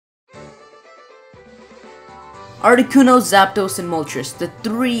Articuno, Zapdos, and Moltres, the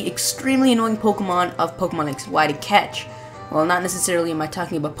three extremely annoying Pokemon of Pokemon X Y to catch. Well, not necessarily am I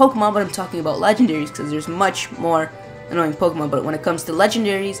talking about Pokemon, but I'm talking about legendaries, because there's much more annoying Pokemon. But when it comes to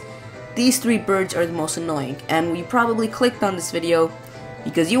legendaries, these three birds are the most annoying, and you probably clicked on this video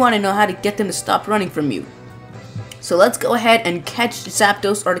because you want to know how to get them to stop running from you. So let's go ahead and catch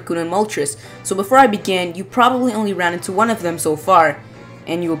Zapdos, Articuno, and Moltres. So before I begin, you probably only ran into one of them so far,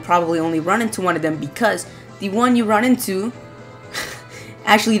 and you will probably only run into one of them because the one you run into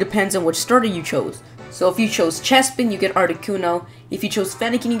actually depends on which starter you chose. So if you chose Chespin, you get Articuno. If you chose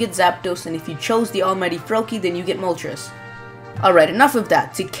Fennekin, you get Zapdos. And if you chose the Almighty Froakie, then you get Moltres. Alright, enough of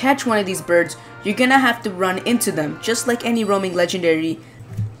that. To catch one of these birds, you're gonna have to run into them. Just like any roaming legendary,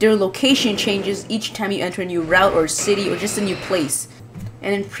 their location changes each time you enter a new route or city or just a new place.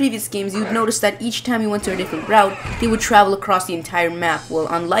 And in previous games, you'd notice that each time you went to a different route, they would travel across the entire map. Well,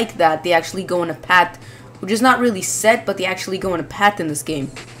 unlike that, they actually go on a path, which is not really set, but they actually go on a path in this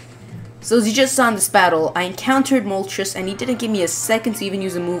game. So as you just saw in this battle, I encountered Moltres and he didn't give me a second to even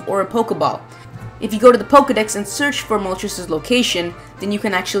use a move or a Pokeball. If you go to the Pokedex and search for Moltres' location, then you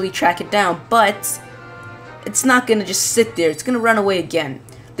can actually track it down, but it's not gonna just sit there, it's gonna run away again.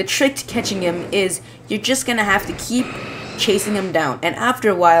 The trick to catching him is you're just gonna have to keep chasing him down, and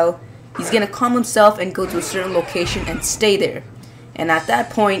after a while, he's gonna calm himself and go to a certain location and stay there. And at that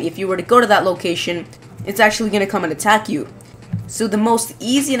point, if you were to go to that location, it's actually going to come and attack you. So the most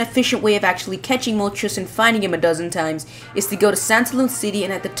easy and efficient way of actually catching Moltres and finding him a dozen times is to go to Santaloon City,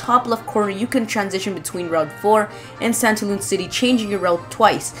 and at the top left corner you can transition between Route 4 and Santaloon City, changing your route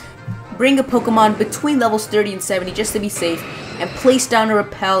twice. Bring a Pokemon between levels 30 and 70 just to be safe, and place down a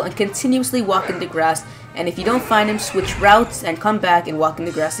repel and continuously walk in the grass, and if you don't find him, switch routes and come back and walk in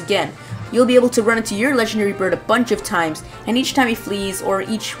the grass again. You'll be able to run into your legendary bird a bunch of times, and each time he flees, or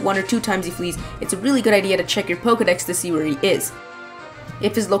each 1 or 2 times he flees, it's a really good idea to check your Pokedex to see where he is.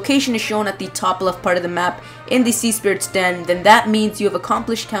 If his location is shown at the top left part of the map in the Sea Spirit's Den, then that means you have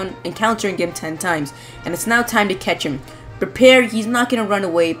accomplished encountering him 10 times, and it's now time to catch him. Prepare, he's not going to run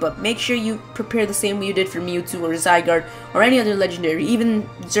away, but make sure you prepare the same way you did for Mewtwo or Zygarde or any other legendary, even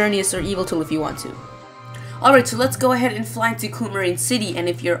Xerneas or Yveltal if you want to. Alright, so let's go ahead and fly into Coumarine City, and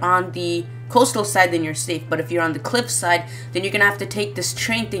if you're on the coastal side, then you're safe, but if you're on the cliff side, then you're gonna have to take this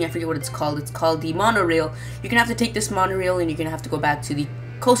train thing, I forget what it's called the monorail. You're gonna have to take this monorail and you're gonna have to go back to the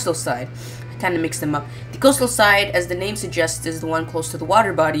coastal side. I kinda mixed them up. The coastal side, as the name suggests, is the one close to the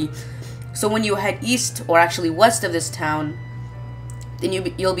water body. So when you head east, or actually west of this town, then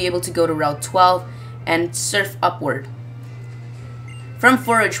you'll be able to go to Route 12 and surf upward. From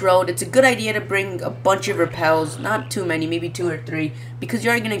Forage Road, it's a good idea to bring a bunch of repels, not too many, maybe 2 or 3, because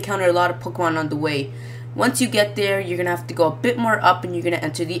you're going to encounter a lot of Pokemon on the way. Once you get there, you're going to have to go a bit more up and you're going to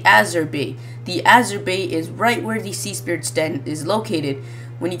enter the Azure Bay. The Azure Bay is right where the Sea Spirit's Den is located.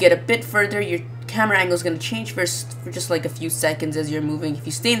 When you get a bit further, your camera angle is going to change for just like a few seconds as you're moving. If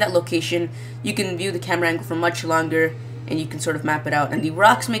you stay in that location, you can view the camera angle for much longer and you can sort of map it out. And the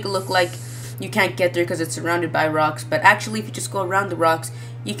rocks make it look like you can't get there because it's surrounded by rocks, but actually if you just go around the rocks,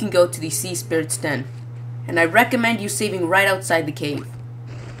 you can go to the Sea Spirit's Den. And I recommend you saving right outside the cave.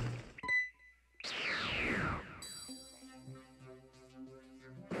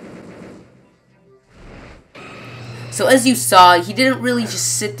 So as you saw, he didn't really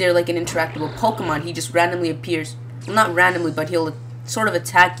just sit there like an interactable Pokemon, he just randomly appears. Well, not randomly, but he'll sort of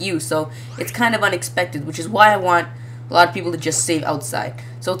attack you, so it's kind of unexpected, which is why I want a lot of people to just save outside.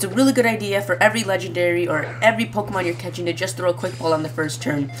 So it's a really good idea for every legendary or every Pokemon you're catching to just throw a quick ball on the first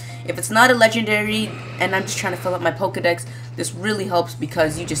turn. If it's not a legendary and I'm just trying to fill up my Pokedex, this really helps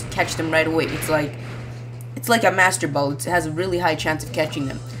because you just catch them right away. It's like a Master Ball. It has a really high chance of catching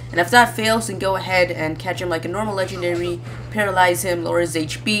them. And if that fails, then go ahead and catch him like a normal legendary, paralyze him, lower his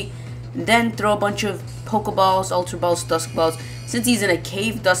HP, then throw a bunch of Pokeballs, Ultra Balls, Dusk Balls. Since he's in a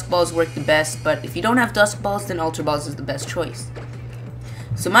cave, Dusk Balls work the best, but if you don't have Dusk Balls, then Ultra Balls is the best choice.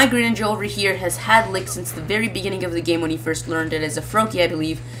 So my Greninja over here has had Lick since the very beginning of the game when he first learned it as a Froakie, I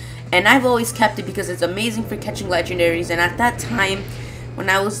believe, and I've always kept it because it's amazing for catching legendaries, and at that time, when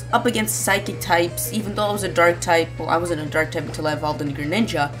I was up against Psychic types, even though I was a Dark type, well, I wasn't a Dark type until I evolved into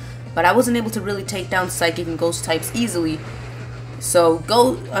Greninja, but I wasn't able to really take down Psychic and Ghost types easily. So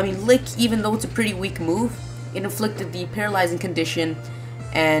Lick, even though it's a pretty weak move, it inflicted the paralyzing condition,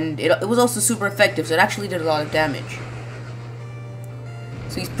 and it was also super effective, so it actually did a lot of damage.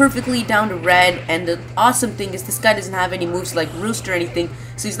 So he's perfectly down to red, and the awesome thing is this guy doesn't have any moves like Roost or anything,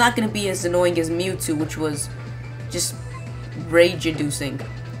 so he's not going to be as annoying as Mewtwo, which was just rage-inducing.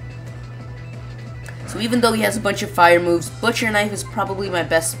 So even though he has a bunch of fire moves, Butcher Knife is probably my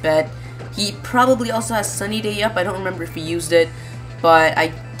best bet. He probably also has Sunny Day up. I don't remember if he used it, but I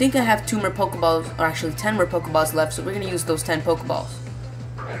think I have 2 more Pokeballs, or actually 10 more Pokeballs left, so we're going to use those 10 Pokeballs.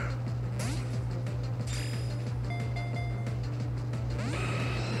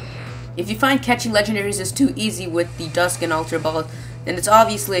 If you find catching legendaries is too easy with the Dusk and Ultra Balls, then it's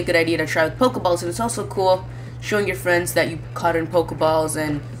obviously a good idea to try with Pokeballs, and it's also cool showing your friends that you caught in Pokeballs,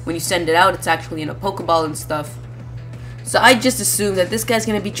 and when you send it out, it's actually in a Pokeball and stuff. So I just assume that this guy's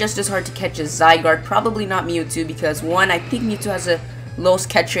going to be just as hard to catch as Zygarde, probably not Mewtwo, because 1, I think Mewtwo has a lowest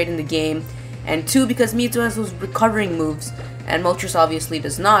catch rate in the game, and 2, because Mewtwo has those recovering moves, and Moltres obviously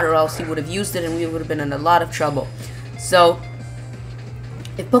does not, or else he would have used it and we would have been in a lot of trouble. So,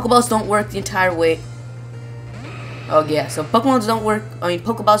 if Pokeballs don't work the entire way, so Pokeballs don't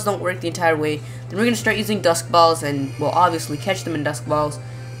work the entire way, then we're going to start using Dusk Balls and, well, obviously catch them in Dusk Balls.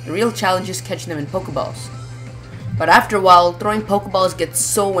 The real challenge is catching them in Pokeballs. But after a while, throwing Pokeballs gets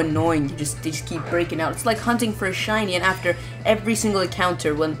so annoying, they just keep breaking out. It's like hunting for a shiny, and after every single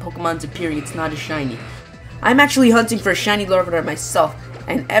encounter when Pokemon's appearing, it's not a shiny. I'm actually hunting for a shiny Larvitar myself,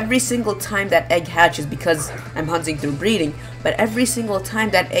 and every single time that egg hatches, because I'm hunting through breeding, but every single time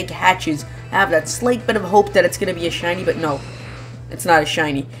that egg hatches, I have that slight bit of hope that it's going to be a shiny, but no, it's not a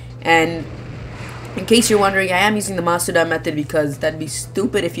shiny. And in case you're wondering, I am using the Masuda method because that'd be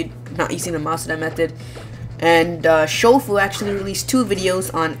stupid if you're not using the Masuda method. And Shofu actually released 2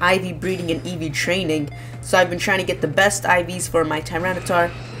 videos on IV breeding and EV training, so I've been trying to get the best IVs for my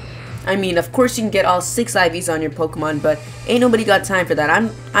Tyranitar. I mean, of course you can get all 6 IVs on your Pokemon, but ain't nobody got time for that.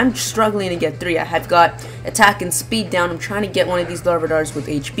 I'm struggling to get 3. I have got attack and speed down. I'm trying to get one of these Larvitars with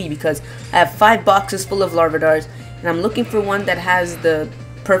HP because I have 5 boxes full of Larvitars, and I'm looking for one that has the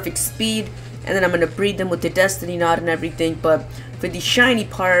perfect speed, and then I'm going to breed them with the Destiny Knot and everything. But for the shiny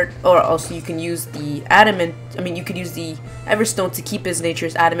part, or also you can use the Adamant, you could use the Everstone to keep his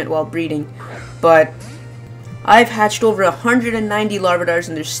nature's Adamant while breeding, but I've hatched over 190 Larvitars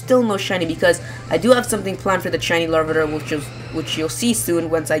and there's still no shiny because I do have something planned for the shiny Larvitar, which you'll see soon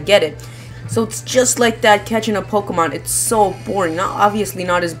once I get it. So it's just like that, catching a Pokemon. It's so boring. Obviously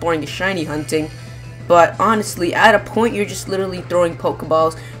not as boring as shiny hunting, but honestly, at a point you're just literally throwing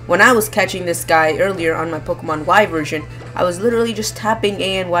Pokeballs. When I was catching this guy earlier on my Pokemon Y version, I was literally just tapping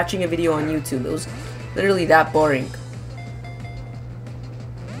A and watching a video on YouTube. It was literally that boring.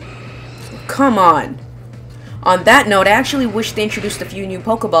 Come on. On that note, I actually wish they introduced a few new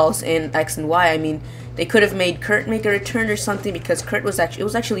Pokeballs in X and Y. I mean, they could have made Kurt make a return or something, because Kurt was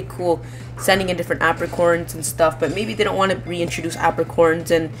actually cool sending in different apricorns and stuff, but maybe they don't want to reintroduce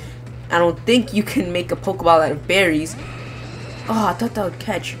apricorns, and I don't think you can make a Pokeball out of berries. Oh, I thought that would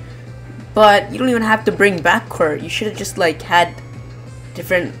catch. But you don't even have to bring back Kurt. You should have just like had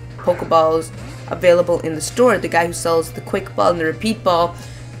different Pokeballs available in the store. The guy who sells the Quick Ball and the Repeat Ball,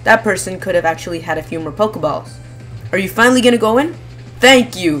 that person could have actually had a few more Pokeballs. Are you finally gonna go in?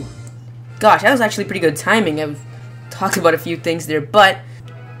 Thank you! Gosh, that was actually pretty good timing. I've talked about a few things there, but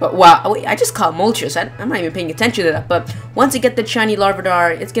wow, wait, I just caught Moltres. I'm not even paying attention to that, but once I get the shiny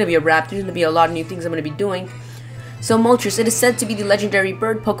Larvitar, it's gonna be a wrap. There's gonna be a lot of new things I'm gonna be doing. So Moltres, it is said to be the legendary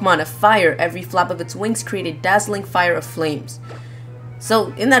bird Pokemon of fire. Every flap of its wings create a dazzling fire of flames.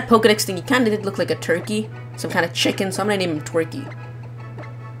 So in that Pokedex thing, he kinda did look like a turkey, some kind of chicken, so I'm gonna name him Twerky.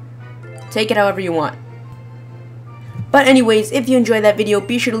 Take it however you want. But anyways, if you enjoyed that video,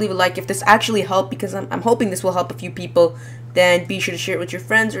 be sure to leave a like if this actually helped, because I'm hoping this will help a few people. Then be sure to share it with your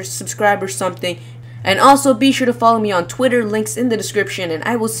friends or subscribe or something. And also be sure to follow me on Twitter, links in the description, and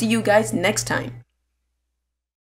I will see you guys next time.